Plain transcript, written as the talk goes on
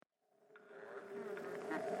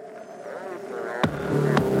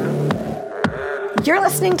You're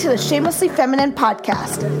listening to the Shamelessly Feminine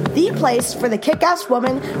podcast, the place for the kick-ass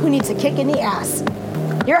woman who needs a kick in the ass.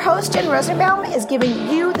 Your host, Jen Rosenbaum, is giving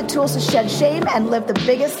you the tools to shed shame and live the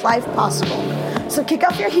biggest life possible. So kick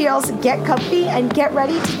off your heels, get comfy, and get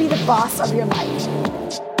ready to be the boss of your life.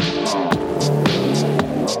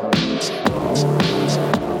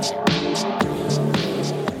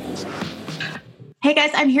 Hey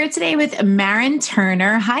guys, I'm here today with Maren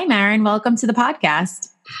Turner. Hi, Maren. Welcome to the podcast.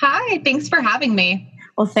 Hi, thanks for having me.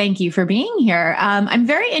 Well, thank you for being here. I'm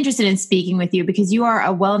very interested in speaking with you because you are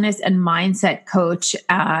a wellness and mindset coach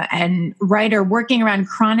and writer working around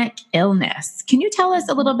chronic illness. Can you tell us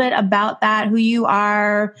a little bit about that, who you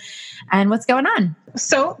are and what's going on?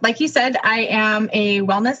 So, like you said, I am a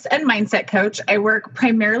wellness and mindset coach. I work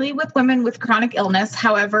primarily with women with chronic illness.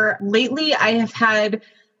 However, lately I have had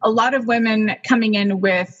a lot of women coming in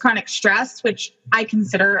with chronic stress, which I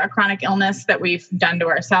consider a chronic illness that we've done to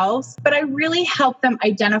ourselves. But I really help them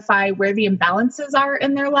identify where the imbalances are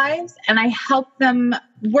in their lives. And I help them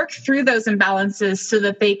work through those imbalances so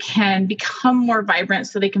that they can become more vibrant,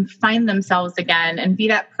 so they can find themselves again and be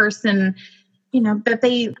that person, that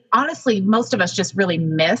they honestly, most of us just really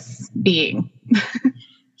miss being.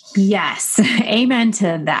 Yes. Amen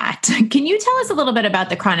to that. Can you tell us a little bit about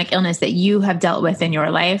the chronic illness that you have dealt with in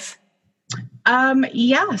your life?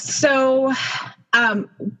 So I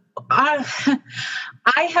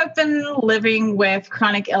have been living with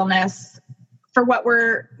chronic illness for what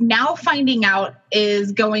we're now finding out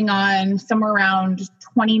is going on somewhere around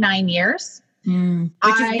 29 years. Which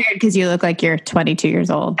is weird because you look like you're 22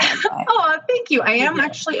 years old. Oh, thank you. I am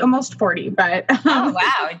actually almost 40, but... Oh,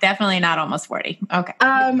 wow. Definitely not almost 40. Okay.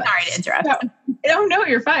 Sorry to interrupt. No,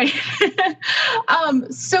 you're fine.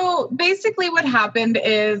 So basically what happened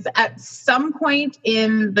is at some point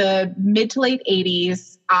in the mid to late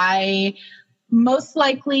 80s, I most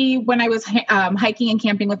likely when I was hiking and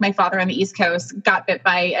camping with my father on the East Coast, got bit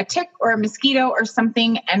by a tick or a mosquito or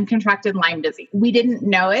something and contracted Lyme disease. We didn't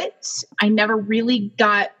know it. I never really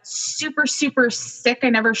got super, super sick. I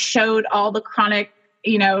never showed all the chronic,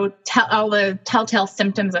 all the telltale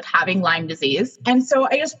symptoms of having Lyme disease. And so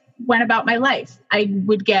I just went about my life. I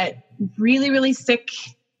would get really, really sick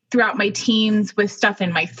throughout my teens with stuff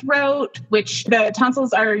in my throat, which the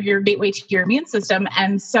tonsils are your gateway to your immune system.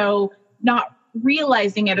 And so not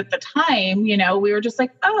realizing it at the time, we were just like,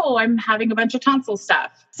 oh, I'm having a bunch of tonsil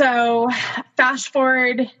stuff. So fast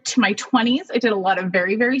forward to my 20s, I did a lot of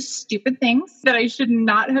very, very stupid things that I should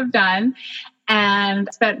not have done and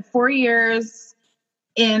spent 4 years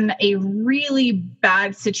in a really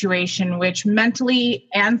bad situation, which mentally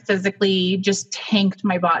and physically just tanked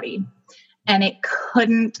my body. And it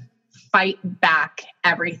couldn't fight back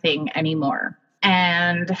everything anymore.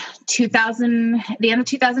 And the end of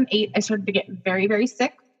 2008, I started to get very, very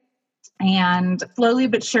sick and slowly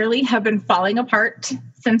but surely have been falling apart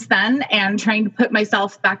since then and trying to put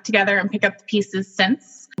myself back together and pick up the pieces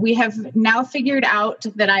since. We have now figured out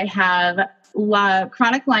that I have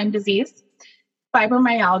chronic Lyme disease,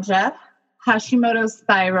 fibromyalgia, Hashimoto's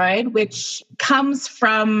thyroid, which comes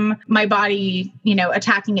from my body,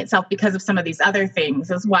 attacking itself because of some of these other things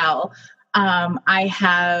as well. I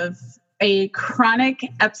have a chronic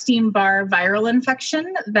Epstein-Barr viral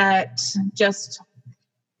infection that just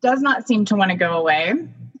does not seem to want to go away.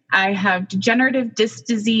 I have degenerative disc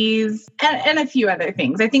disease and a few other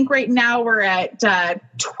things. I think right now we're at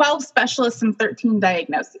 12 specialists and 13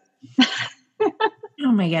 diagnoses.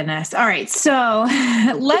 Oh my goodness. All right. So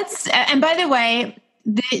and by the way,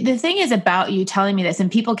 the thing is about you telling me this,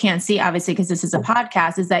 and people can't see obviously because this is a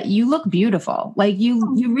podcast, is that you look beautiful. Like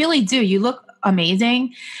you really do. You look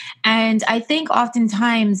amazing. And I think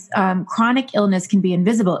oftentimes chronic illness can be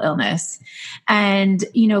invisible illness. And,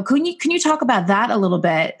 can you talk about that a little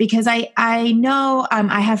bit? Because I know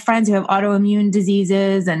I have friends who have autoimmune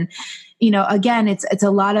diseases and, again, it's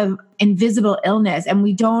a lot of invisible illness, and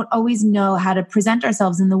we don't always know how to present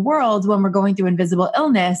ourselves in the world when we're going through invisible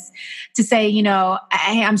illness to say,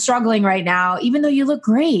 hey, I'm struggling right now, even though you look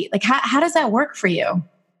great. Like, how does that work for you?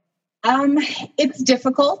 It's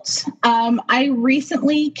difficult. I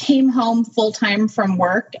recently came home full-time from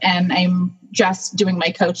work and I'm just doing my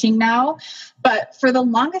coaching now. But for the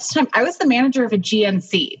longest time, I was the manager of a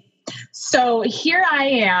GNC. So here I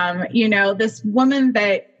am, this woman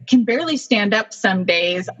that can barely stand up some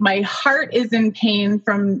days. My heart is in pain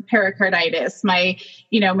from pericarditis. My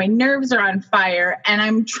nerves are on fire, and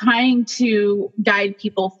I'm trying to guide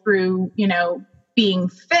people through, being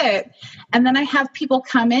fit. And then I have people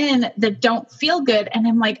come in that don't feel good. And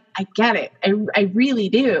I'm like, I get it. I really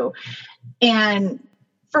do. And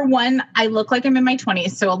for one, I look like I'm in my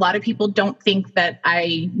 20s. So a lot of people don't think that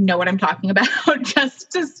I know what I'm talking about,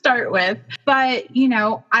 just to start with. But,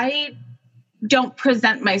 I don't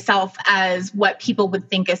present myself as what people would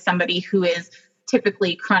think as somebody who is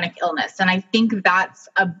typically chronic illness. And I think that's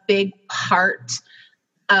a big part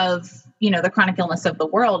of, the chronic illness of the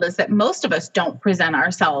world, is that most of us don't present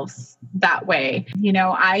ourselves that way.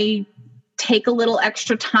 I take a little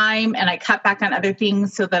extra time and I cut back on other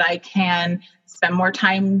things so that I can spend more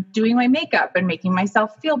time doing my makeup and making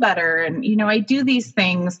myself feel better. And, I do these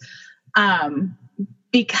things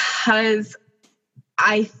because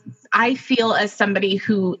I feel, as somebody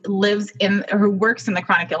who lives in or who works in the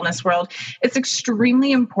chronic illness world, it's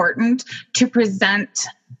extremely important to present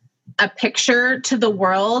a picture to the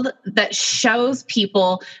world that shows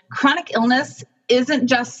people chronic illness isn't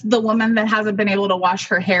just the woman that hasn't been able to wash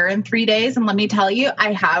her hair in 3 days. And let me tell you,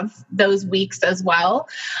 I have those weeks as well.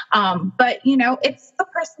 But, it's the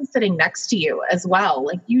person sitting next to you as well.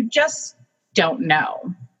 Like, you just don't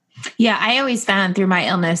know. Yeah, I always found through my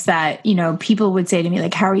illness that, people would say to me,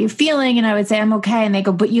 like, how are you feeling? And I would say, I'm okay. And they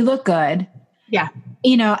go, but you look good. Yeah.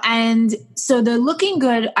 And so the looking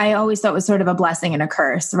good, I always thought was sort of a blessing and a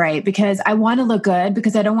curse, right? Because I want to look good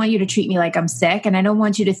because I don't want you to treat me like I'm sick. And I don't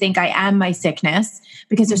want you to think I am my sickness,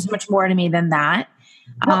 because there's so much more to me than that.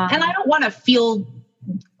 Well, and I don't want to feel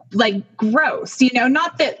like gross,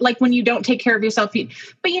 not that like when you don't take care of yourself,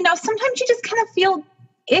 but sometimes you just kind of feel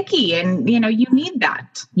icky and, you need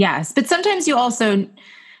that. Yes. But sometimes you also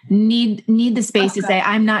need the space to say,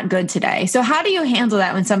 I'm not good today. So how do you handle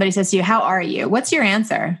that when somebody says to you, how are you? What's your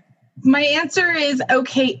answer? My answer is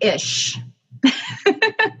okay-ish.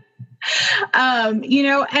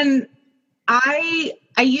 And I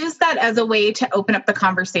use that as a way to open up the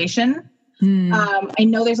conversation. I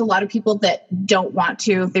know there's a lot of people that don't want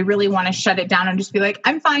to. They really want to shut it down and just be like,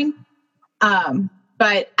 I'm fine.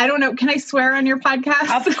 But I don't know. Can I swear on your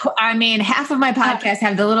podcast? I mean, half of my podcasts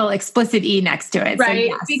have the little explicit E next to it. Right.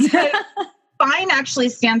 So yes. Because fine actually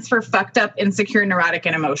stands for fucked up, insecure, neurotic,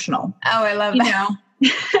 and emotional. Oh, I love that.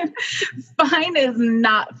 Fine is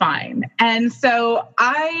not fine. And so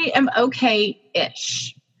I am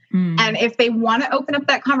okay-ish. And if they want to open up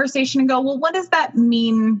that conversation and go, well, what does that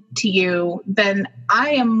mean to you? Then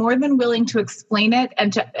I am more than willing to explain it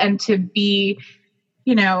and to be,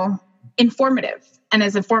 informative, and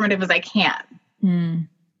as informative as I can.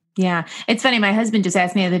 Yeah. It's funny. My husband just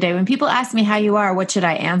asked me the other day, when people ask me how you are, what should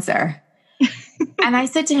I answer? And I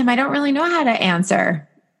said to him, I don't really know how to answer.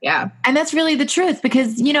 Yeah. And that's really the truth,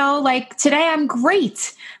 because, like today I'm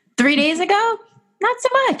great. 3 days ago, not so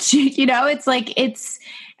much,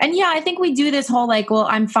 and yeah, I think we do this whole like, well,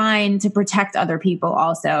 I'm fine to protect other people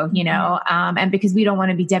also, and because we don't want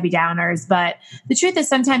to be Debbie Downers. But the truth is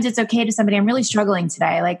sometimes it's okay to somebody, I'm really struggling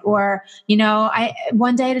today. Or,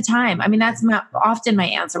 one day at a time. I mean, that's often my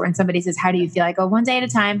answer when somebody says, how do you feel? I go, one day at a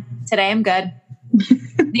time. Today I'm good.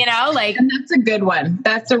 And that's a good one.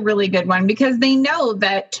 That's a really good one, because they know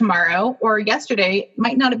that tomorrow or yesterday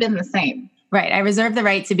might not have been the same. Right. I reserve the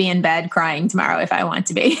right to be in bed crying tomorrow if I want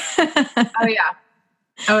to be.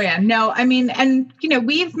 Oh yeah. No, I mean, and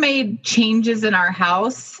we've made changes in our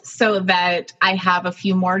house so that I have a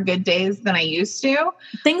few more good days than I used to.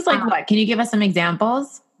 Things like what? Can you give us some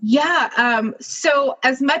examples? Yeah. So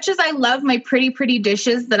as much as I love my pretty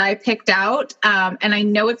dishes that I picked out, and I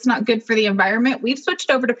know it's not good for the environment, we've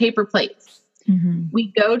switched over to paper plates. Mm-hmm.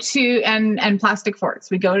 We go to, and plastic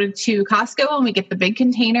forks. We go to Costco and we get the big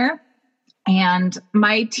container. And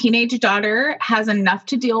my teenage daughter has enough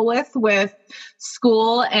to deal with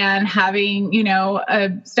school and having, a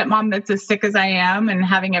stepmom that's as sick as I am and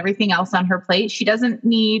having everything else on her plate. She doesn't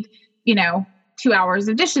need, 2 hours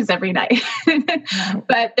of dishes every night.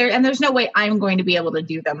 But there's no way I'm going to be able to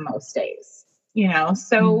do them most days,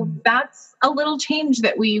 so that's a little change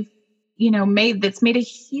that we've, made, that's made a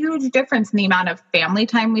huge difference in the amount of family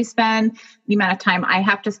time we spend, the amount of time I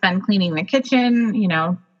have to spend cleaning the kitchen,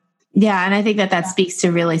 Yeah. And I think that speaks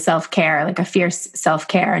to really self-care, like a fierce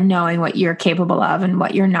self-care, and knowing what you're capable of and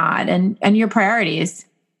what you're not, and your priorities.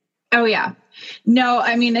 Oh yeah. No,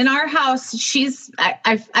 I mean, in our house,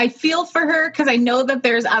 I feel for her, because I know that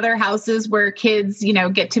there's other houses where kids,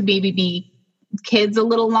 get to maybe be kids a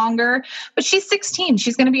little longer, but she's 16.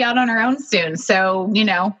 She's going to be out on her own soon. So,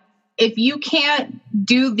 if you can't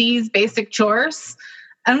do these basic chores,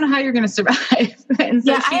 I don't know how you're going to survive. And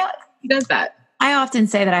so she does that. I often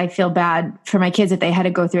say that I feel bad for my kids if they had to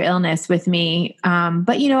go through illness with me.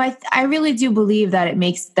 But, I really do believe that it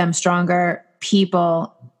makes them stronger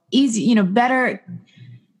people, easy, better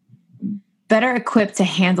better equipped to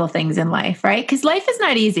handle things in life, right? Because life is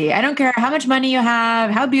not easy. I don't care how much money you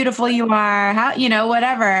have, how beautiful you are, how,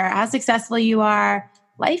 whatever, how successful you are.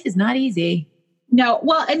 Life is not easy. No.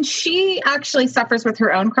 Well, and she actually suffers with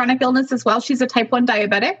her own chronic illness as well. She's a type 1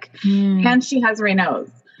 diabetic and she has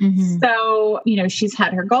Raynaud's. Mm-hmm. So, she's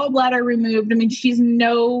had her gallbladder removed. I mean, she's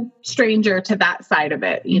no stranger to that side of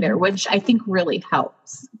it either, which I think really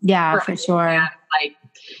helps. Yeah, for sure. And,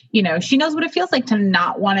 she knows what it feels like to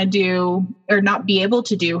not want to do or not be able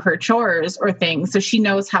to do her chores or things. So she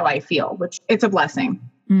knows how I feel, which it's a blessing.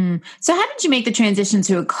 So how did you make the transition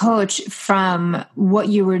to a coach from what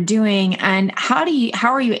you were doing? And how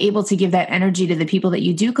are you able to give that energy to the people that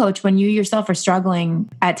you do coach when you yourself are struggling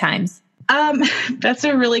at times? That's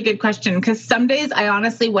a really good question, because some days I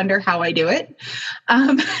honestly wonder how I do it.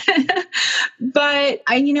 But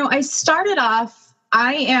I started off,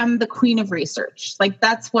 I am the queen of research. Like,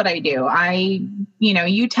 that's what I do.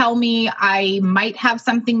 You tell me I might have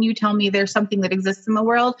something, you tell me there's something that exists in the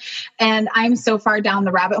world, and I'm so far down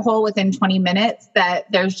the rabbit hole within 20 minutes that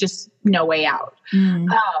there's just no way out.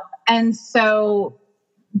 And so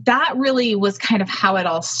that really was kind of how it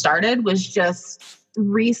all started, was just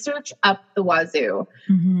research up the wazoo.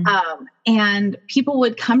 And people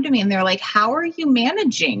would come to me and they're like, how are you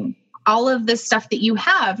managing all of this stuff that you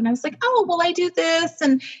have? And I was like, oh, well, I do this.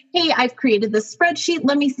 And hey, I've created this spreadsheet.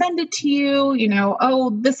 Let me send it to you. Oh,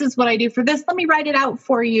 this is what I do for this. Let me write it out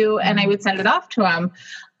for you. And I would send it off to them.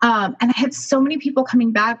 And I had so many people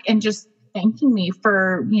coming back and just thanking me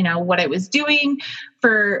for, what I was doing.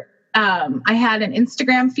 I had an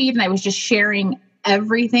Instagram feed and I was just sharing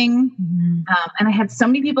everything. And I had so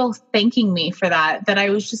many people thanking me for that I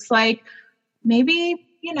was just like, maybe,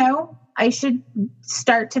 I should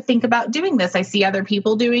start to think about doing this. I see other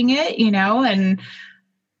people doing it, and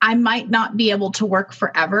I might not be able to work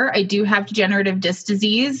forever. I do have degenerative disc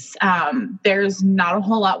disease. There's not a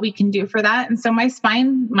whole lot we can do for that. And so my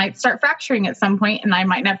spine might start fracturing at some point and I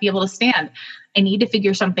might not be able to stand. I need to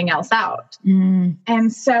figure something else out.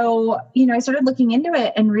 And so, I started looking into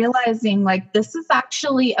it and realizing like, this is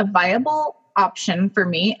actually a viable option for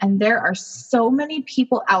me. And there are so many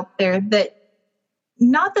people out there that,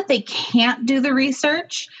 not that they can't do the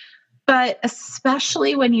research, but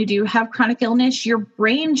especially when you do have chronic illness, your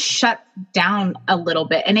brain shuts down a little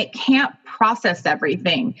bit and it can't process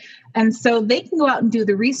everything. And so they can go out and do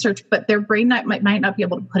the research, but their brain might not be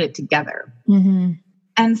able to put it together.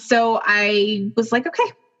 And so I was like,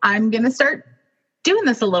 okay, I'm going to start doing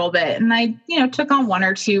this a little bit. And I, took on one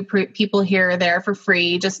or two people here or there for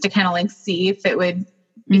free just to kind of like see if it would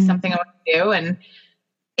be something I would do. And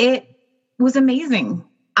it was amazing.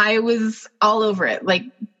 I was all over it. Like,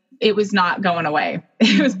 it was not going away.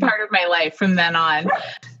 It was part of my life from then on.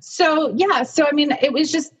 So yeah. So, I mean, it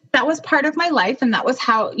was just, that was part of my life. And that was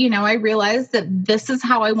how, I realized that this is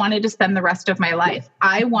how I wanted to spend the rest of my life.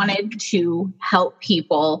 I wanted to help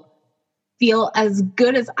people feel as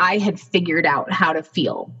good as I had figured out how to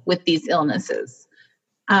feel with these illnesses.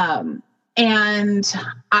 And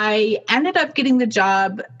I ended up getting the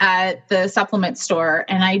job at the supplement store.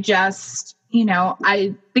 And I just,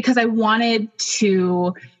 because I wanted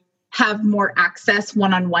to have more access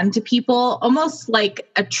one-on-one to people, almost like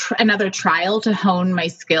another trial to hone my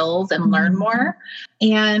skills and learn more,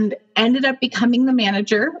 and ended up becoming the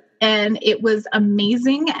manager. And it was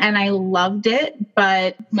amazing and I loved it.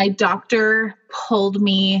 But my doctor pulled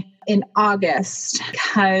me in August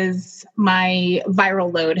because my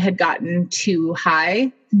viral load had gotten too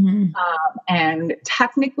high. And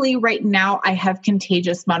technically right now I have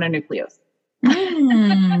contagious mononucleosis.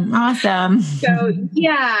 Awesome. So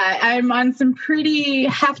yeah, I'm on some pretty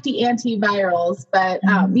hefty antivirals, but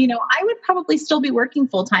I would probably still be working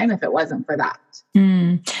full time if it wasn't for that.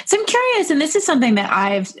 So I'm curious, and this is something that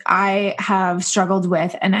I have struggled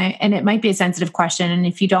with, and it might be a sensitive question, and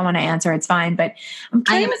if you don't want to answer, it's fine. But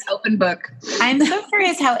I am an open book. I'm so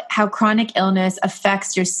curious how chronic illness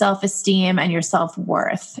affects your self-esteem and your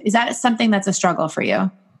self-worth. Is that something that's a struggle for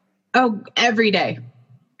you? Oh, every day.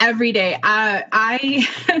 Every day. I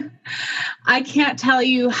can't tell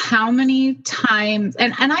you how many times,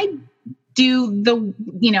 and I do the,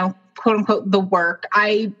 quote unquote, the work.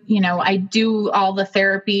 I do all the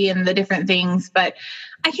therapy and the different things, but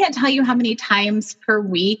I can't tell you how many times per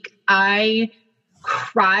week I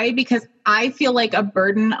cry because I feel like a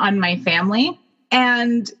burden on my family.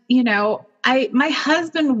 And, my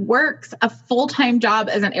husband works a full-time job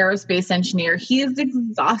as an aerospace engineer. He is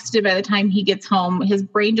exhausted by the time he gets home. His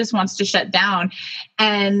brain just wants to shut down,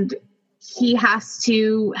 and he has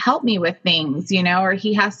to help me with things, or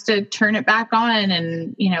he has to turn it back on,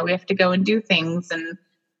 and, we have to go and do things. And,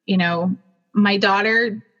 my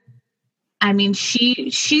daughter, I mean,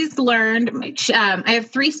 she's learned. I have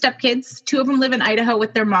 3 stepkids. 2 of them live in Idaho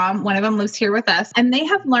with their mom. 1 of them lives here with us. And they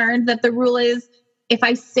have learned that the rule is, if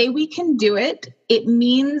I say we can do it, it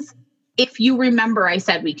means if you remember I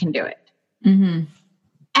said we can do it. Mm-hmm.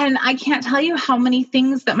 And I can't tell you how many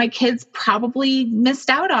things that my kids probably missed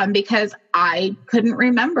out on because I couldn't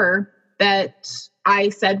remember that I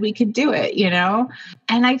said we could do it, you know?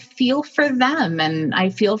 And I feel for them, and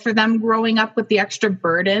I feel for them growing up with the extra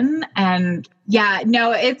burden. And yeah,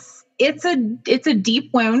 no, it's a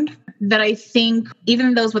deep wound that I think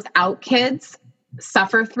even those without kids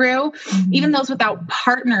suffer through, even those without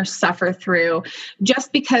partners suffer through,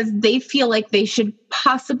 just because they feel like they should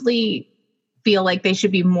possibly feel like they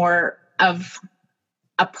should be more of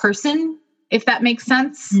a person, if that makes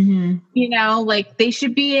sense. Mm-hmm. You know, like they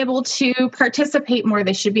should be able to participate more.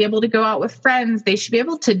 They should be able to go out with friends. They should be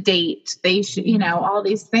able to date. They should, you know, all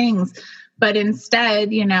these things. But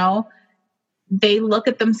instead, you know, they look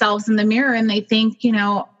at themselves in the mirror and they think, you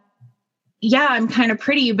know, yeah, I'm kind of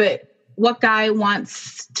pretty, but what guy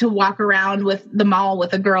wants to walk around with the mall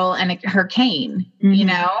with a girl and her cane, you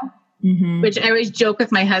know? Mm-hmm. Which I always joke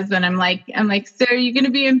with my husband. I'm like, so are you going to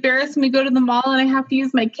be embarrassed when we go to the mall and I have to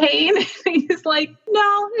use my cane? He's like,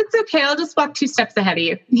 no, it's okay. I'll just walk 2 steps ahead of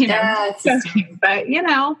you. You know, but you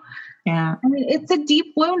know, yeah. I mean, it's a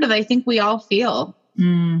deep wound that I think we all feel.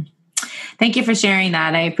 Thank you for sharing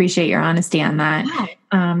that. I appreciate your honesty on that. Yeah.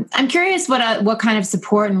 I'm curious what kind of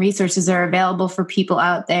support and resources are available for people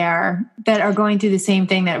out there that are going through the same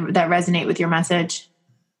thing that resonate with your message.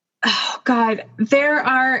 Oh God, there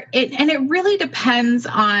are, and it really depends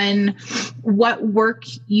on what work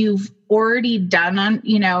you've already done on,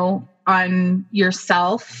 you know, on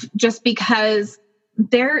yourself, just because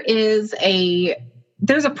there's a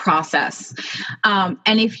process.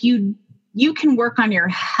 And if you can work on your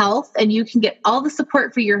health and you can get all the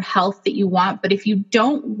support for your health that you want, but if you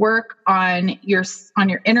don't work on your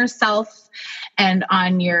inner self and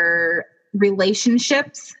on your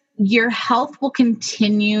relationships, your health will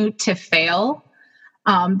continue to fail.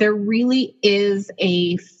 There really is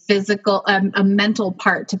a mental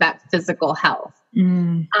part to that physical health.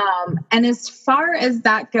 And as far as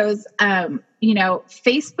that goes, you know,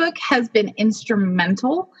 Facebook has been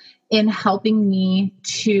instrumental in helping me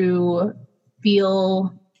to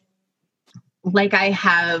feel like I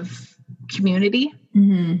have community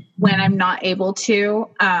when I'm not able to.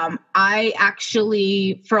 I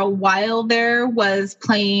actually, for a while there, was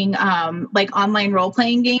playing like online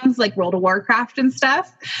role-playing games like World of Warcraft and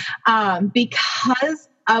stuff because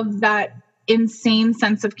of that insane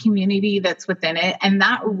sense of community that's within it. And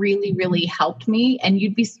that really, really helped me. And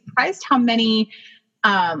you'd be surprised how many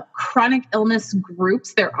chronic illness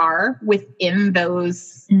groups there are within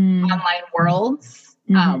those online worlds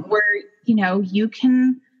where, you know, you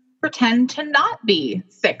can pretend to not be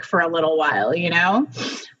sick for a little while, you know?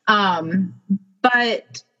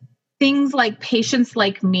 But things like Patients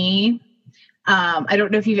Like Me, I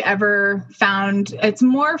don't know if you've ever found, it's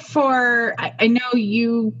more for, I know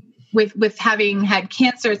you with having had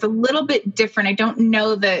cancer, it's a little bit different. I don't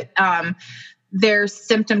know that their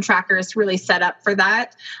symptom tracker is really set up for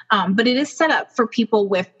that. But it is set up for people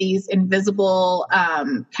with these invisible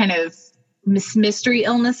kind of mystery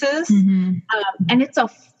illnesses. And it's a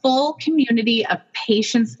full community of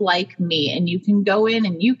patients like me. And you can go in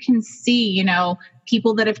and you can see, you know,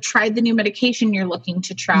 people that have tried the new medication you're looking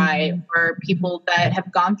to try, or people that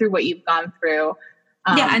have gone through what you've gone through.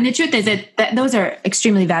 Yeah. And the truth is that those are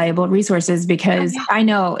extremely valuable resources because I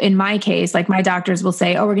know in my case, like my doctors will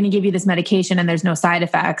say, oh, we're going to give you this medication and there's no side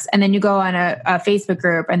effects. And then you go on a Facebook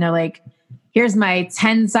group and they're like, here's my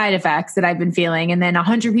 10 side effects that I've been feeling. And then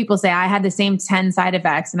 100 people say, I had the same 10 side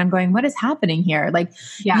effects. And I'm going, what is happening here? Like,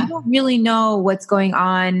 you don't really know what's going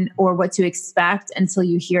on or what to expect until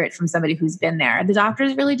you hear it from somebody who's been there. The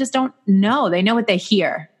doctors really just don't know. They know what they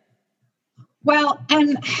hear. Well,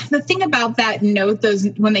 and the thing about that note, those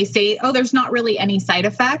when they say, oh, there's not really any side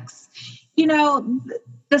effects, you know,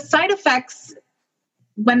 the side effects,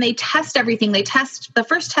 when they test everything, the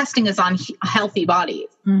first testing is on healthy bodies.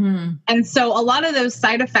 And so a lot of those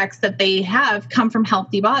side effects that they have come from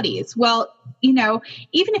healthy bodies. Well, you know,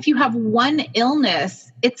 even if you have one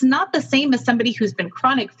illness, it's not the same as somebody who's been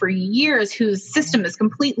chronic for years, whose system is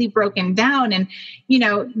completely broken down. And, you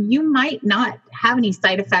know, you might not have any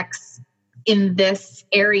side effects in this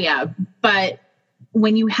area, but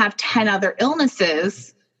when you have 10 other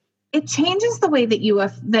illnesses, it changes the way that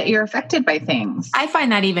you're affected by things. I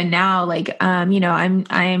find that even now, like,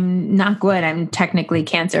 I'm not good. I'm technically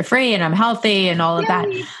cancer free and I'm healthy and all of that.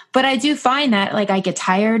 But I do find that like I get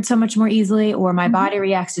tired so much more easily, or my body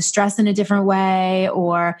reacts to stress in a different way,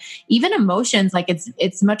 or even emotions. Like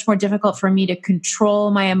it's much more difficult for me to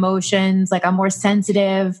control my emotions. Like I'm more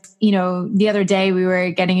sensitive. The other day we were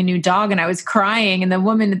getting a new dog and I was crying, and the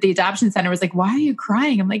woman at the adoption center was like, "Why are you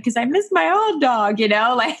crying?" I'm like, "Because I miss my old dog,"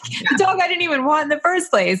 like the dog I didn't even want in the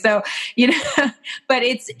first place. So, but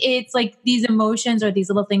it's like these emotions or these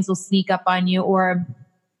little things will sneak up on you. Or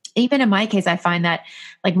even in my case, I find that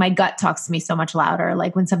like my gut talks to me so much louder.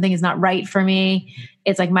 Like when something is not right for me,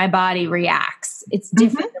 it's like my body reacts. It's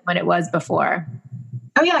different than what it was before.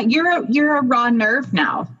 Oh yeah. You're a raw nerve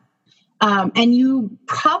now. And you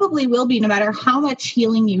probably will be, no matter how much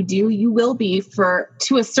healing you do, you will be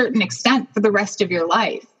to a certain extent for the rest of your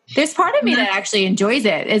life. There's part of me that actually enjoys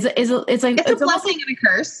it. It's like it's a blessing and a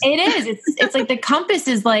curse. It is. It's like the compass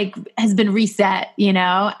has been reset,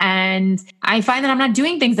 and I find that I'm not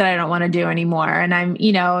doing things that I don't want to do anymore, and I'm,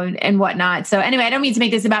 and whatnot. So anyway, I don't mean to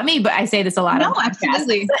make this about me, but I say this a lot. No,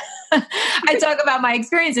 absolutely. I talk about my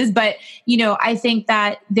experiences, but I think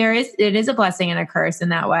that it is a blessing and a curse in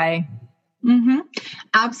that way. Mm-hmm.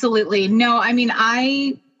 Absolutely. No, I mean,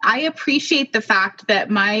 I appreciate the fact that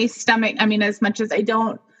my stomach, as much as I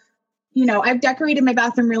don't, I've decorated my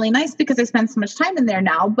bathroom really nice because I spend so much time in there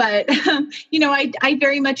now. But, I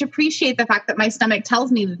very much appreciate the fact that my stomach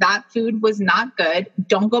tells me that food was not good.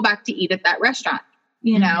 Don't go back to eat at that restaurant.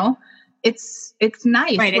 It's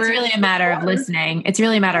nice. Right. It's really a matter of listening. It's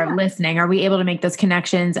really a matter of listening. Are we able to make those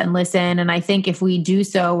connections and listen? And I think if we do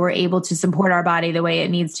so, we're able to support our body the way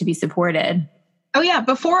it needs to be supported. Oh yeah.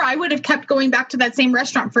 Before I would have kept going back to that same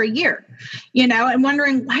restaurant for a year, and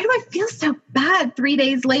wondering, why do I feel so bad 3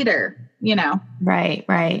 days later, Right.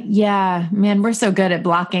 Right. Yeah, man, we're so good at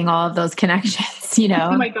blocking all of those connections,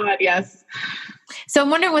 Oh my God. Yes. So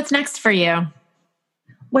I'm wondering what's next for you.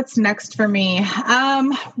 What's next for me?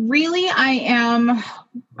 Really, I'm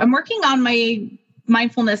working on my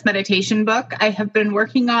mindfulness meditation book. I have been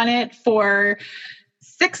working on it for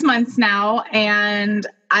 6 months now. And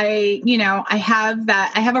I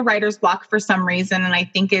have a writer's block for some reason. And I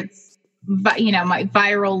think it's, my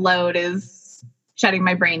viral load is shutting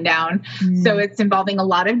my brain down. So it's involving a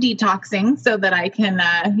lot of detoxing so that I can,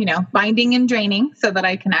 binding and draining so that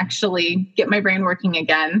I can actually get my brain working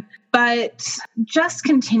again. But just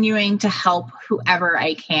continuing to help whoever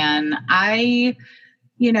I can.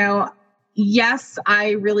 Yes,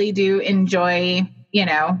 I really do enjoy,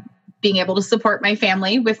 being able to support my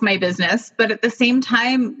family with my business. But at the same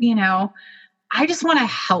time, I just want to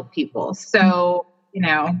help people. So,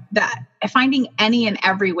 that finding any and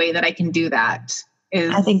every way that I can do that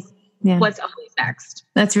is, I think, what's always next.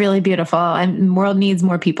 That's really beautiful. And the world needs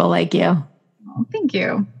more people like you. Oh, thank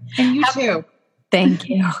you. And you too. Thank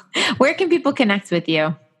you. Where can people connect with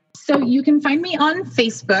you? So you can find me on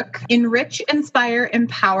Facebook. Enrich, Inspire,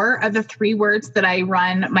 Empower are the 3 words that I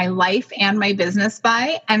run my life and my business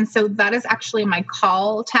by. And so that is actually my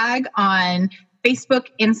call tag on Facebook,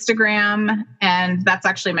 Instagram, and that's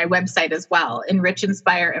actually my website as well,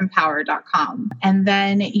 enrichinspireempower.com. And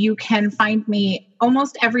then you can find me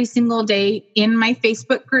almost every single day in my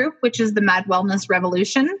Facebook group, which is the Mad Wellness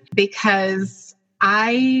Revolution, because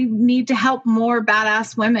I need to help more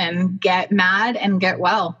badass women get mad and get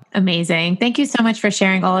well. Amazing. Thank you so much for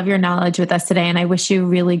sharing all of your knowledge with us today. And I wish you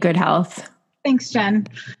really good health. Thanks, Jen.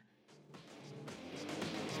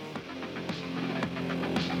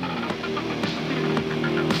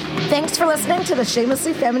 Thanks for listening to the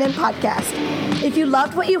Shamelessly Feminine podcast. If you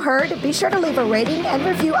loved what you heard, be sure to leave a rating and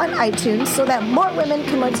review on iTunes so that more women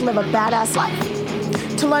can learn to live a badass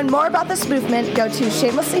life. To learn more about this movement, go to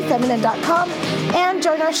shamelesslyfeminine.com and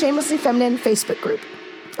join our Shamelessly Feminine Facebook group.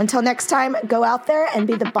 Until next time, go out there and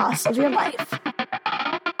be the boss of your life.